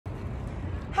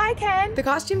Hi, Ken. The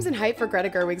costumes and hype for Greta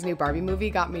Gerwig's new Barbie movie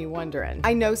got me wondering.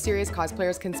 I know serious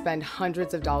cosplayers can spend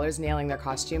hundreds of dollars nailing their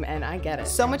costume, and I get it.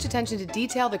 So much attention to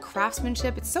detail, the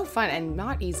craftsmanship, it's so fun and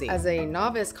not easy. As a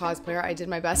novice cosplayer, I did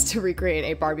my best to recreate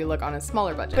a Barbie look on a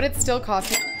smaller budget, but it still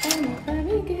cost me.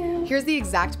 Here's the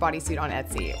exact bodysuit on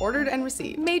Etsy, ordered and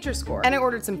received. Major score. And I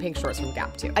ordered some pink shorts from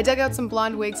Gap too. I dug out some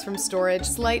blonde wigs from storage,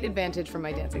 slight advantage from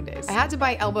my dancing days. I had to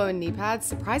buy elbow and knee pads,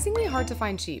 surprisingly hard to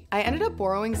find cheap. I ended up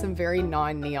borrowing some very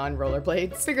non-neon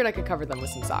rollerblades, figured I could cover them with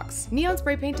some socks. Neon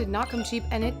spray paint did not come cheap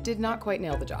and it did not quite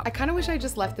nail the job. I kinda wish I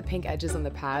just left the pink edges on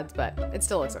the pads, but it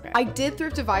still looks okay. I did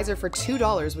thrift a visor for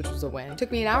 $2, which was a win.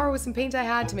 Took me an hour with some paint I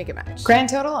had to make it match. Grand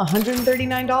total,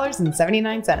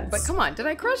 $139.79. But come on, did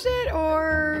I crush it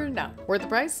or no? Worth the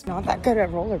price? Not that good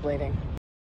at rollerblading.